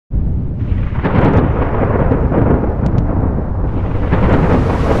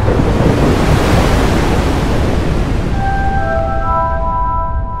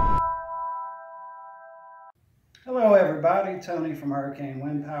Tony from Hurricane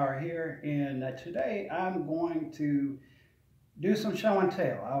Wind Power here, and today I'm going to do some show and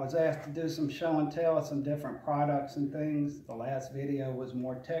tell. I was asked to do some show and tell of some different products and things. The last video was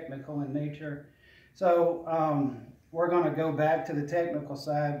more technical in nature, so we're going to go back to the technical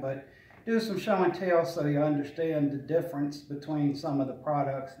side, but do some show and tell so you understand the difference between some of the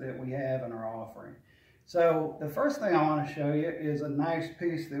products that we have and are offering. So the first thing I want to show you is a nice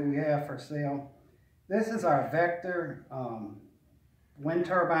piece that we have for sale. This is our Vector wind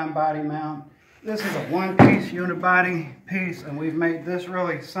turbine body mount. This is a one-piece unibody piece, and we've made this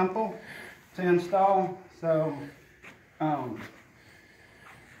really simple to install. So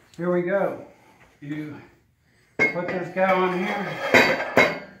here we go. You put this guy on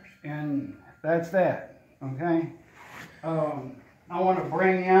here, and that's that, okay? I want to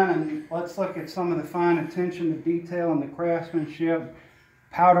bring in and let's look at some of the fine attention to detail and the craftsmanship.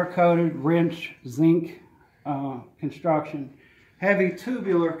 Powder-coated wrench zinc construction. Heavy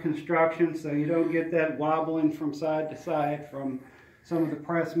tubular construction, so you don't get that wobbling from side to side from some of the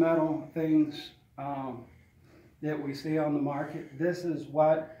pressed metal things that we see on the market. This is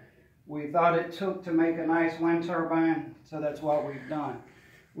what we thought it took to make a nice wind turbine, so that's what we've done.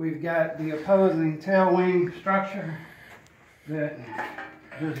 We've got the opposing tail wing structure that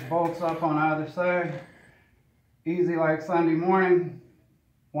just bolts up on either side. Easy like Sunday morning.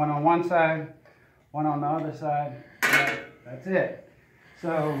 One on one side, one on the other side. That's it.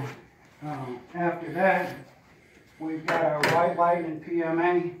 So after that, we've got our white lightning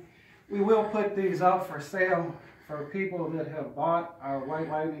PMA. We will put these up for sale for people that have bought our white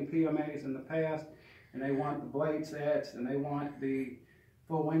lightning PMAs in the past, and they want the blade sets and they want the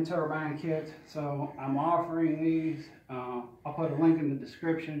full wind turbine kits. So I'm offering these. I'll put a link in the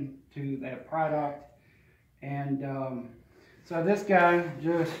description to that product. And so this guy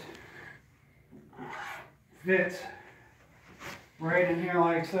just fits right in here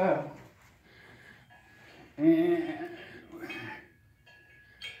like so. And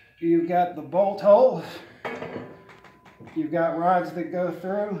you've got the bolt holes. You've got rods that go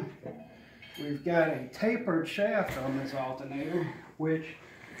through. We've got a tapered shaft on this alternator, which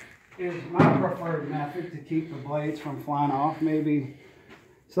is my preferred method to keep the blades from flying off. Maybe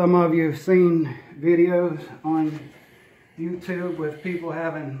some of you have seen videos on YouTube with people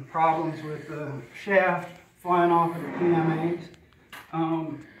having problems with the shaft flying off of the PMAs.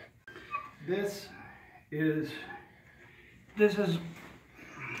 This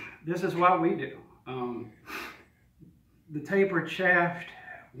is what we do. The tapered shaft,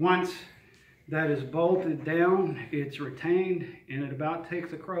 once that is bolted down, it's retained, and it about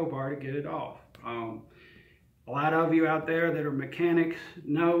takes a crowbar to get it off. A lot of you out there that are mechanics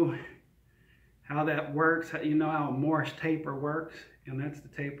know how that works. You know how a Morse taper works, and that's the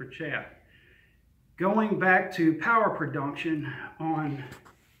tapered shaft. Going back to power production, on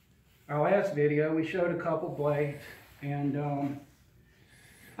our last video we showed a couple blades, and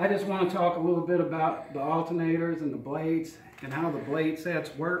I just want to talk a little bit about the alternators and the blades and how the blade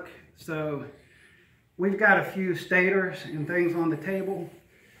sets work. So we've got a few stators and things on the table.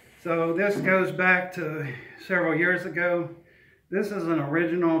 So this goes back to several years ago. This is an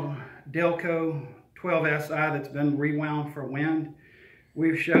original Delco 12SI that's been rewound for wind.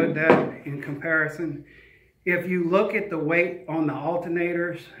 We've showed that in comparison. If you look at the weight on the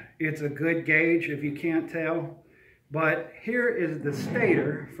alternators, it's a good gauge if you can't tell. But here is the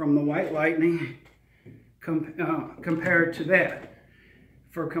stator from the White Lightning compared to that.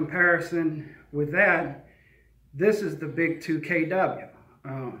 For comparison with that, this is the big 2kW.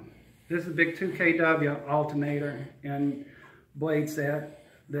 This is the big 2kW alternator and blade set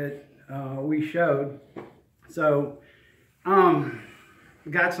that we showed. So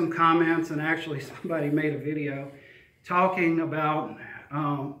got some comments, and actually somebody made a video talking about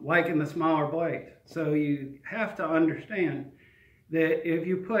liking the smaller blade. So you have to understand that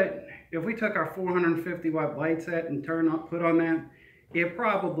if we took our 450 watt blade set and put on that, it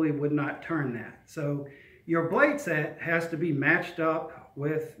probably would not turn that. So your blade set has to be matched up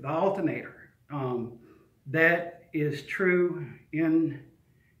with the alternator. That is true in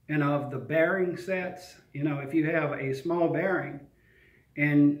and of the bearing sets. You know, if you have a small bearing,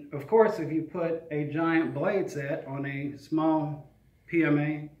 and of course if you put a giant blade set on a small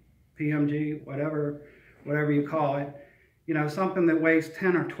PMA, PMG, whatever you call it, you know, something that weighs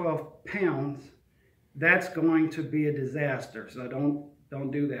 10 or 12 pounds, that's going to be a disaster. So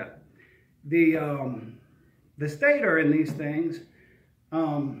don't do that. The stator in these things,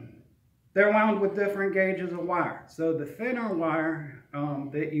 they're wound with different gauges of wire. So the thinner wire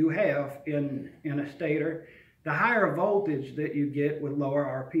that you have in a stator, the higher voltage that you get with lower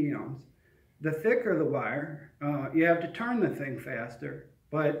RPMs. the thicker the wire, you have to turn the thing faster,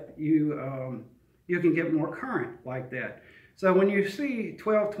 but you can get more current like that. So when you see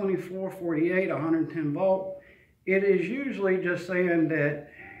 12, 24, 48, 110 volt, it is usually just saying that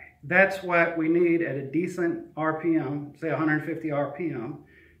that's what we need at a decent RPM, say 150 RPM,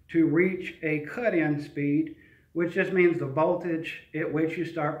 to reach a cut-in speed, which just means the voltage at which you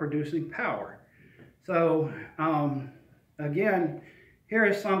start producing power. So again, here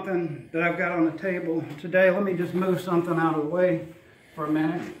is something that I've got on the table today. Let me just move something out of the way for a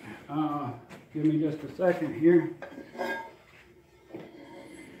minute. Give me just a second here.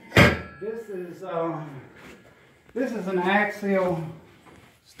 This is an axial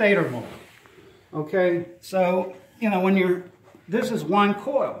stator mold. Okay, so when this is one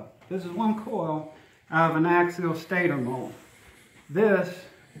coil. This is one coil out of an axial stator mold. This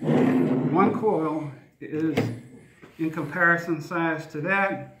one coil is in comparison size to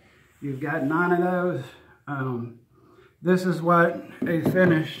that. You've got 9 of those. This is what a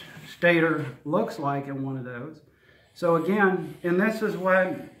finished stator looks like in one of those. So again, and this is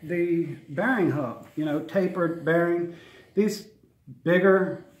what the bearing hub, tapered bearing, these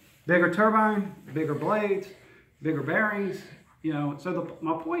bigger turbine, bigger blades, bigger bearings, so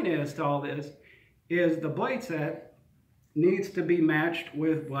my point is to all this is the blade set needs to be matched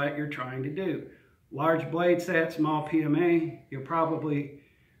with what you're trying to do. Large blade set, small PMA, you're probably,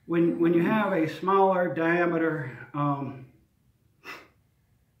 when you have a smaller diameter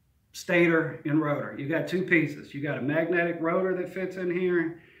stator and rotor, you got two pieces. You got a magnetic rotor that fits in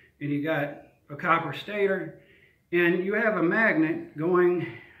here, and you got a copper stator, and you have a magnet going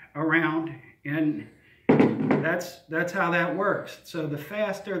around, and that's how that works. So the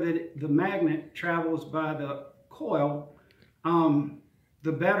faster that the magnet travels by the coil,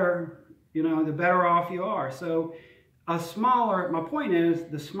 the better, the better off you are. So my point is,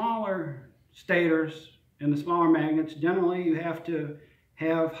 the smaller stators and the smaller magnets, generally you have to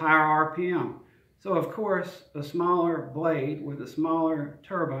have higher RPM. So of course, a smaller blade with a smaller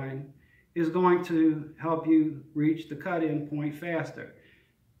turbine is going to help you reach the cut-in point faster.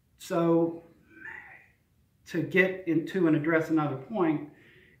 So to get into and address another point,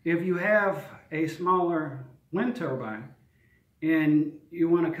 if you have a smaller wind turbine and you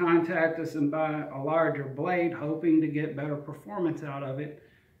want to contact us and buy a larger blade hoping to get better performance out of it,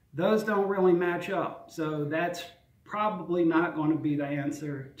 those don't really match up. So that's probably not going to be the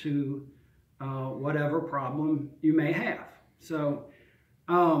answer to whatever problem you may have. So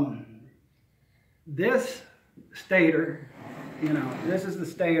this stator, this is the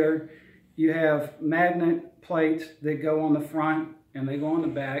stator. You have magnet plates that go on the front and they go on the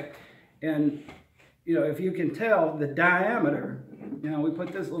back. And, if you can tell the diameter, we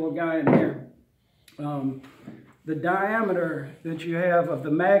put this little guy in here. The diameter that you have of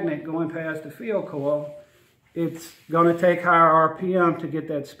the magnet going past the field coil, it's going to take higher RPM to get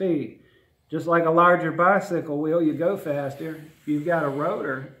that speed. Just like a larger bicycle wheel, you go faster. You've got a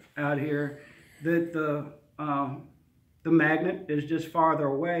rotor out here that the magnet is just farther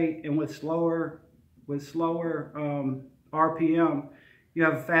away, and with slower RPM, you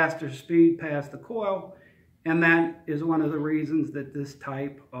have a faster speed past the coil, and that is one of the reasons that this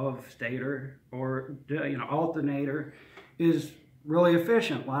type of stator or alternator is really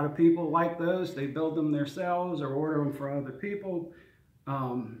efficient. A lot of people like those. They build them themselves or order them for other people.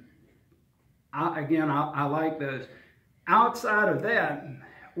 I like those. Outside of that,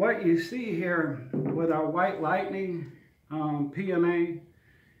 what you see here with our White Lightning PMA,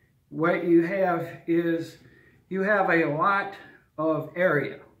 what you have is you have a lot of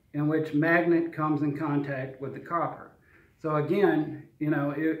area in which magnet comes in contact with the copper. So again,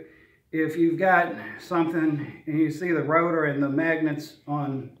 if you've got something and you see the rotor and the magnets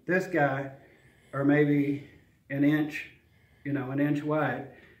on this guy are maybe an inch wide,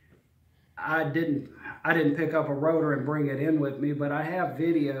 I didn't pick up a rotor and bring it in with me, but I have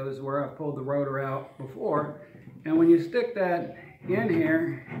videos where I've pulled the rotor out before. And when you stick that in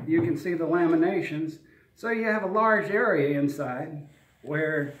here, you can see the laminations. So you have a large area inside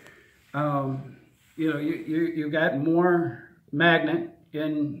where, you've got more magnet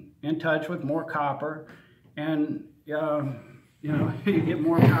in touch with more copper, and you get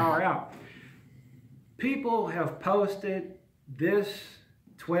more power out. People have posted this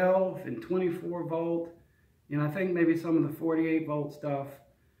 12 and 24 volt, and I think maybe some of the 48 volt stuff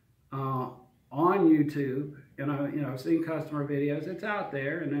on YouTube, and I've seen customer videos. It's out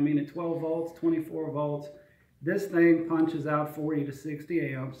there, and I mean at 12 volts, 24 volts, this thing punches out 40 to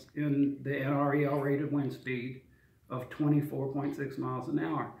 60 amps in the NREL rated wind speed of 24.6 miles an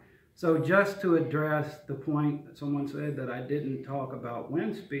hour. So just to address the point that someone said that I didn't talk about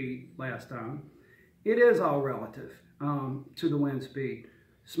wind speed last time, it is all relative to the wind speed.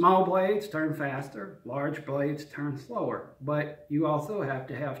 Small blades turn faster, large blades turn slower, but you also have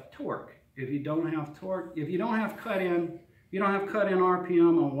to have torque. If you don't have torque, if you don't have cut in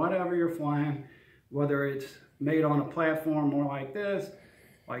RPM on whatever you're flying, whether it's made on a platform more like this,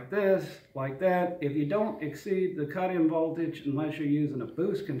 like that, if you don't exceed the cut-in voltage unless you're using a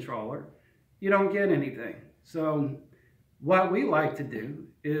boost controller, you don't get anything. So what we like to do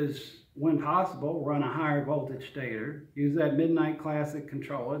is, when possible, run a higher voltage stator, use that Midnight Classic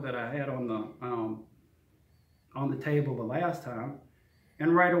controller that I had on the table the last time,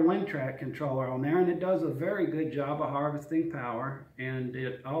 and write a wind track controller on there, and it does a very good job of harvesting power, and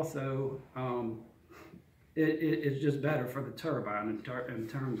it also it's just better for the turbine in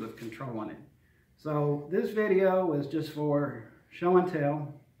terms of controlling it. So this video is just for show and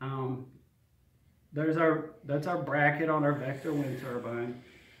tell. That's our bracket on our Vector wind turbine,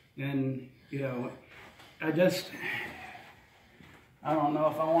 and you know, I don't know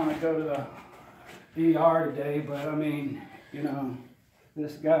if I want to go to the ER today, but I mean, you know,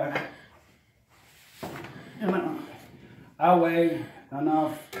 this guy, you know, I weigh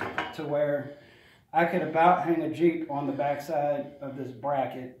enough to where I could about hang a Jeep on the backside of this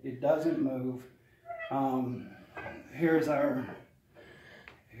bracket. It doesn't move. Here's our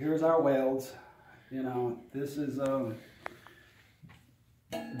welds. You know, this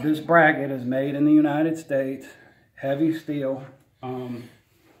bracket is made in the United States, heavy steel.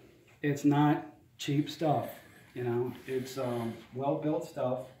 It's not cheap stuff. You know, it's well-built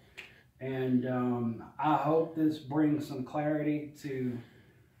stuff, and I hope this brings some clarity to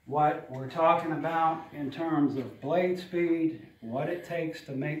what we're talking about in terms of blade speed, what it takes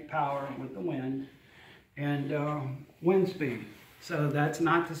to make power with the wind, and wind speed. So that's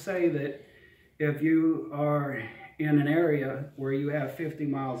not to say that if you are in an area where you have 50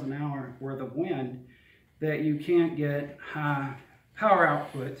 miles an hour worth of wind, that you can't get high power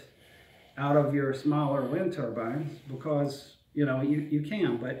output out of your smaller wind turbines, because you know you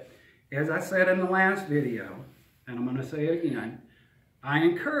can. But as I said in the last video, and I'm going to say it again, I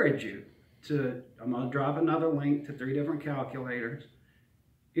encourage you to, I'm going to drop another link to 3 different calculators.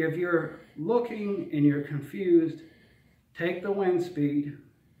 If you're looking and you're confused, take the wind speed,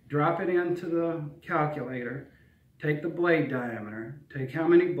 drop it into the calculator, take the blade diameter, take how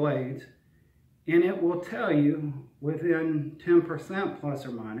many blades, and it will tell you within 10% plus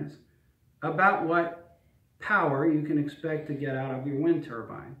or minus about what power you can expect to get out of your wind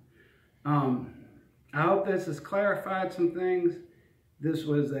turbine. I hope this has clarified some things. This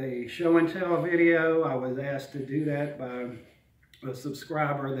was a show and tell video. I was asked to do that by a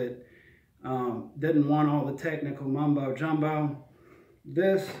subscriber that didn't want all the technical mumbo jumbo.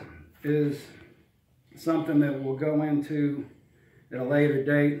 This is something that we'll go into at a later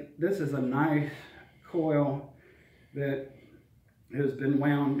date. This is a nice coil that has been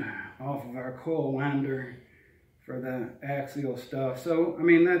wound off of our coil winder for the axial stuff. So I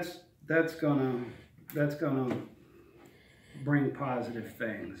mean, that's gonna bring positive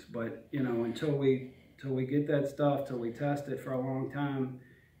things. But you know, until we get that stuff, till we test it for a long time,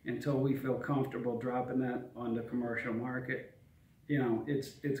 until we feel comfortable dropping that on the commercial market, you know,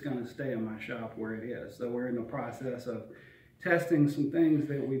 it's gonna stay in my shop where it is. So we're in the process of testing some things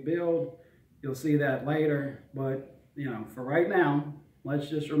that we build. You'll see that later, but you know, for right now, let's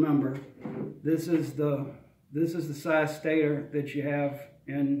just remember, this is the size stator that you have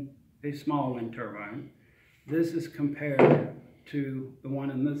in a small wind turbine. This is compared to the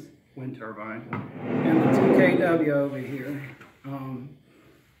one in this wind turbine, and the 2kW over here.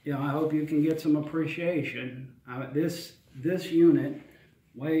 You know, I hope you can get some appreciation. This unit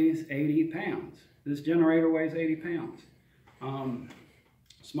weighs 80 pounds. This generator weighs 80 pounds.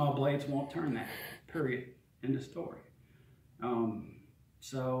 Small blades won't turn that, period, end of story.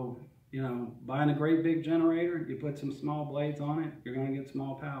 So, you know, buying a great big generator, you put some small blades on it, you're going to get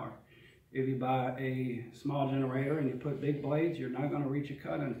small power. If you buy a small generator and you put big blades, you're not going to reach a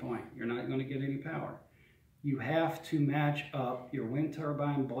cut-in point. You're not going to get any power. You have to match up your wind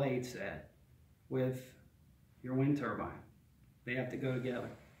turbine blade set with your wind turbine. They have to go together.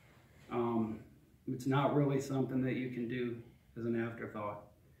 It's not really something that you can do as an afterthought.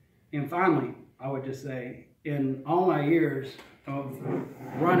 And finally, I would just say, in all my years of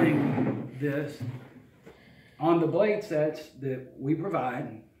running this, on the blade sets that we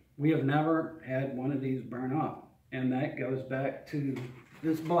provide, we have never had one of these burn up. And that goes back to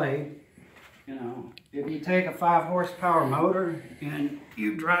this blade. You know, if you take a 5 horsepower motor and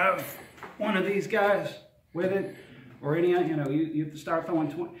you drive one of these guys with it, or any, you know, you have to start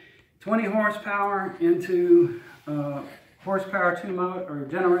throwing 20. 20 horsepower into horsepower 2 motor or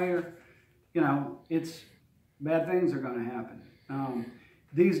generator, you know, bad things are going to happen.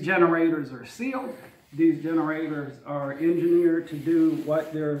 These generators are sealed. These generators are engineered to do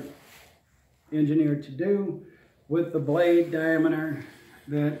what they're engineered to do with the blade diameter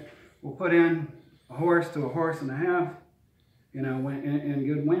that will put in a horse to a horse and a half, you know, in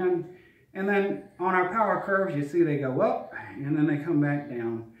good wind. And then on our power curves, you see they go up and then they come back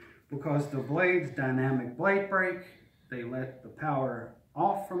down because the blade's dynamic blade brake, they let the power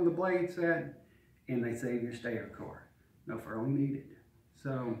off from the blade set and they save your stator core. No furling needed.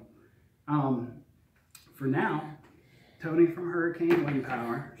 So, for now, Tony from Hurricane Wind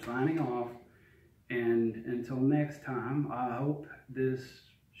Power signing off. And until next time, I hope this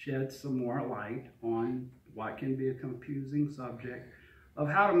sheds some more light on what can be a confusing subject of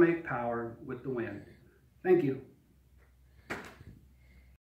how to make power with the wind. Thank you.